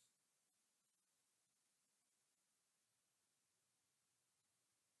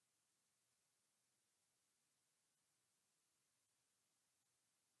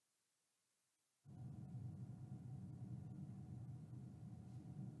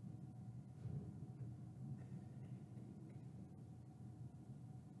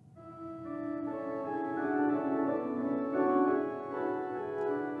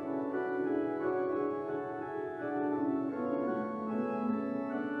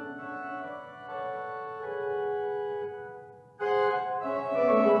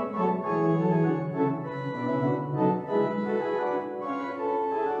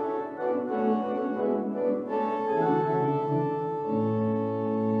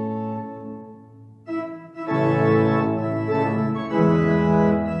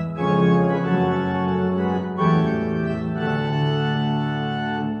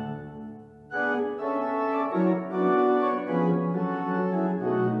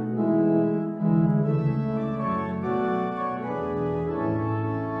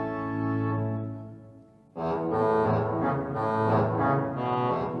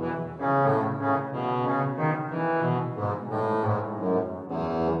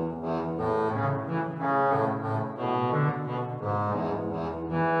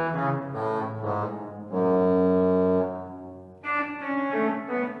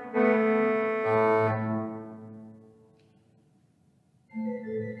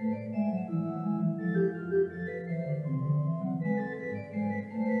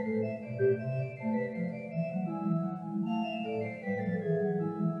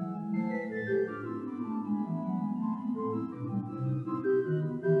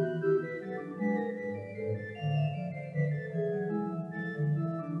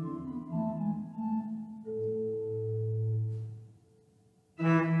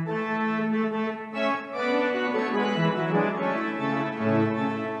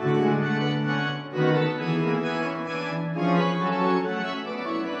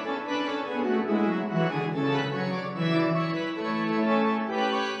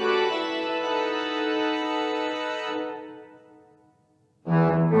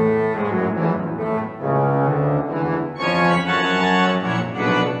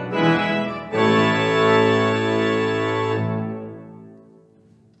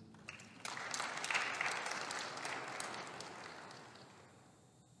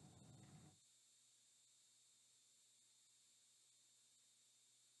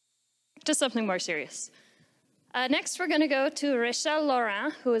 To something more serious. Next, we're going to go to Rachel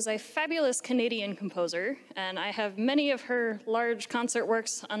Laurent, who is a fabulous Canadian composer, and I have many of her large concert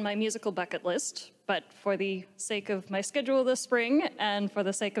works on my musical bucket list, but for the sake of my schedule this spring and for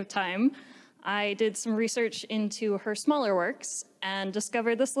the sake of time, I did some research into her smaller works and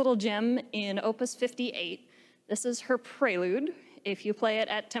discovered this little gem in Opus 58. This is her prelude. If you play it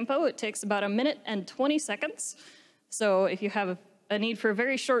at tempo, it takes about 1 minute and 20 seconds. So if you have a need for a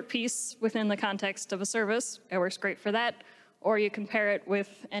very short piece within the context of a service, it works great for that. Or you can pair it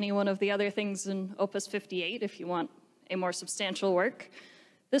with any one of the other things in Opus 58 if you want a more substantial work.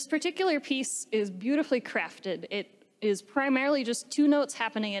 This particular piece is beautifully crafted. It is primarily just 2 notes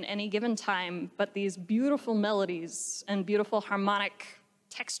happening at any given time, but these beautiful melodies and beautiful harmonic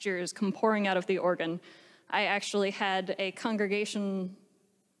textures come pouring out of the organ. I actually had a congregant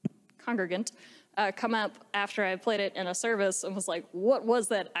come up after I played it in a service and was like, what was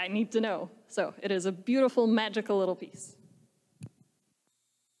that? I need to know. So it is a beautiful, magical little piece.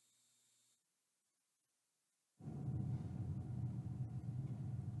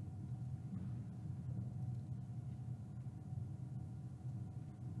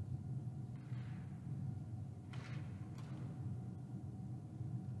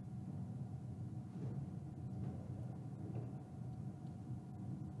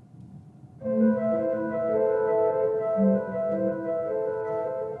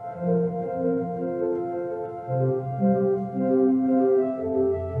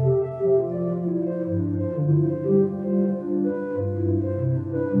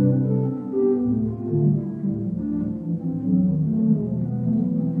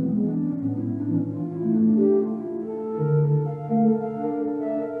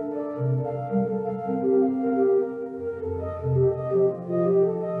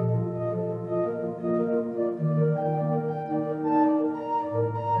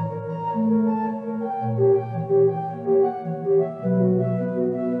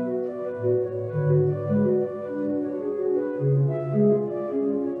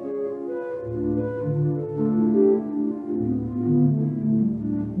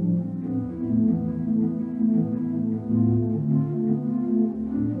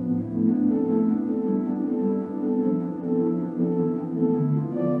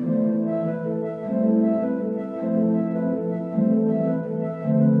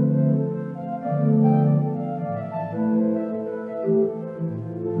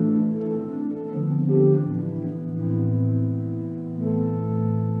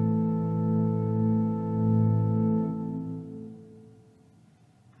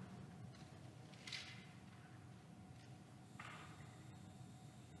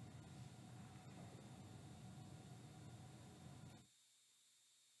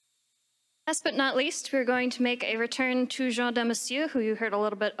 Last but not least, we're going to make a return to Jean Damasio, who you heard a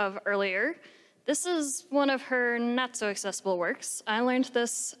little bit of earlier. This is one of her not-so-accessible works. I learned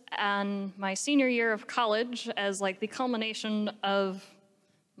this on my senior year of college as like the culmination of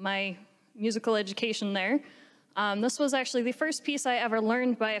my musical education there. This was actually the first piece I ever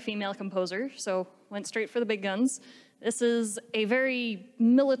learned by a female composer, so went straight for the big guns. This is a very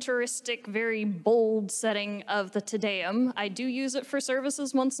militaristic, very bold setting of the Te Deum. I do use it for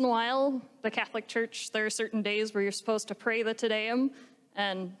services once in a while. The Catholic Church, there are certain days where you're supposed to pray the Te Deum,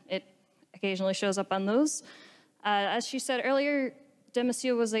 and it occasionally shows up on those. As she said earlier,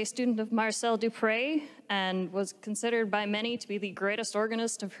 Damasio was a student of Marcel Dupré and was considered by many to be the greatest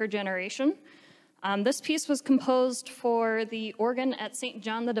organist of her generation. This piece was composed for the organ at St.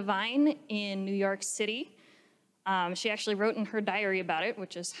 John the Divine in New York City. She actually wrote in her diary about it,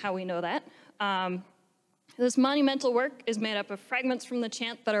 which is how we know that. This monumental work is made up of fragments from the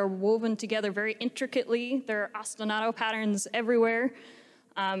chant that are woven together very intricately. There are ostinato patterns everywhere.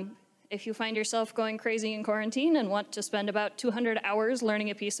 If you find yourself going crazy in quarantine and want to spend about 200 hours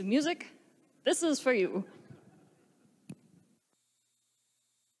learning a piece of music, this is for you.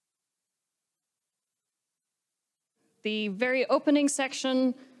 The very opening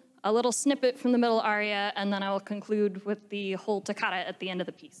section, a little snippet from the middle aria, and then I will conclude with the whole toccata at the end of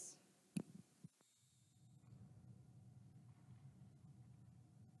the piece.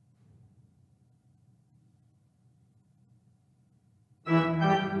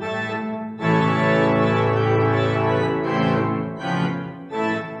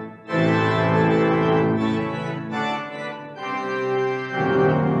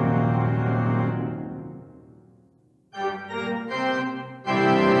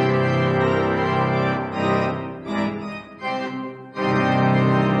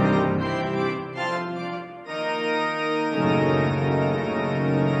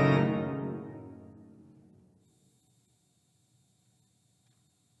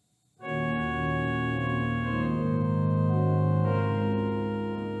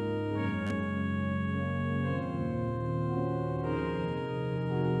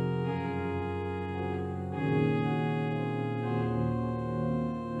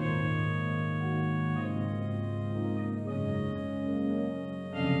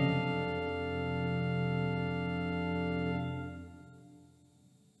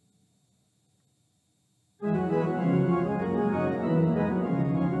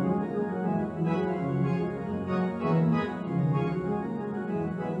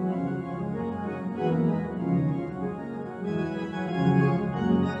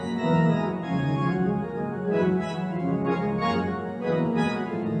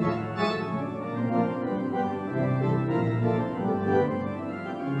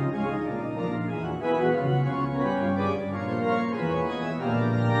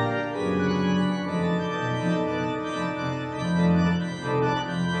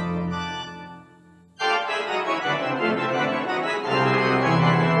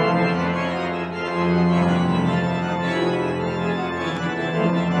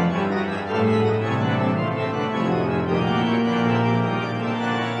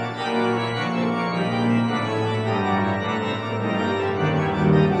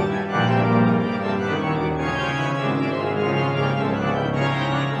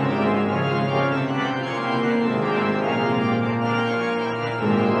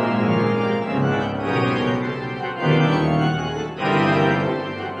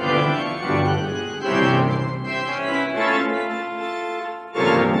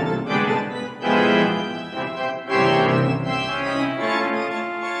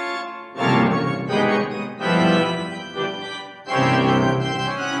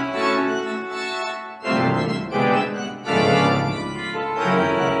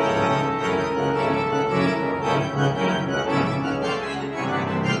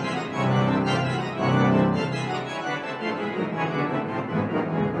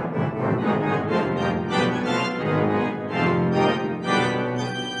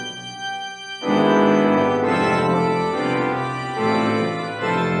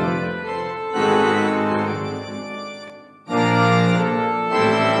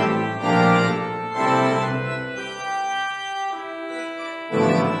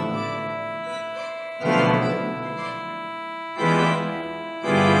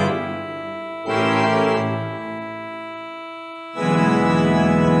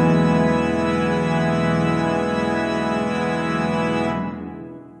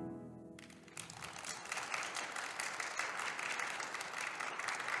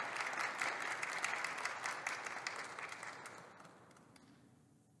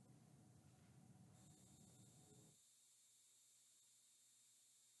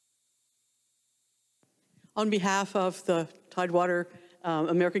 On behalf of the Tidewater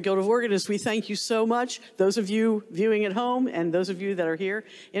American Guild of Organists, we thank you so much. Those of you viewing at home and those of you that are here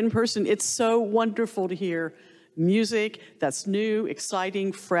in person, it's so wonderful to hear music that's new,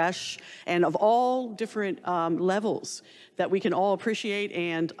 exciting, fresh, and of all different levels that we can all appreciate.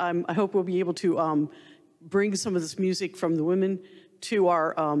 And I hope we'll be able to bring some of this music from the women to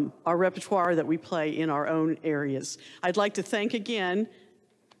our repertoire that we play in our own areas. I'd like to thank again,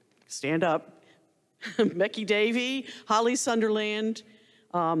 stand up, Becky Davey, Holly Sunderland,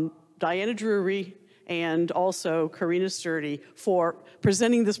 Diana Drury, and also Karina Sturdy for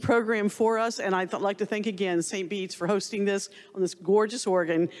presenting this program for us. And I'd like to thank again St. Bede's for hosting this on this gorgeous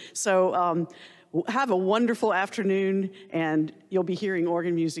organ. So have a wonderful afternoon, and you'll be hearing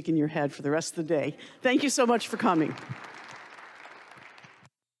organ music in your head for the rest of the day. Thank you so much for coming.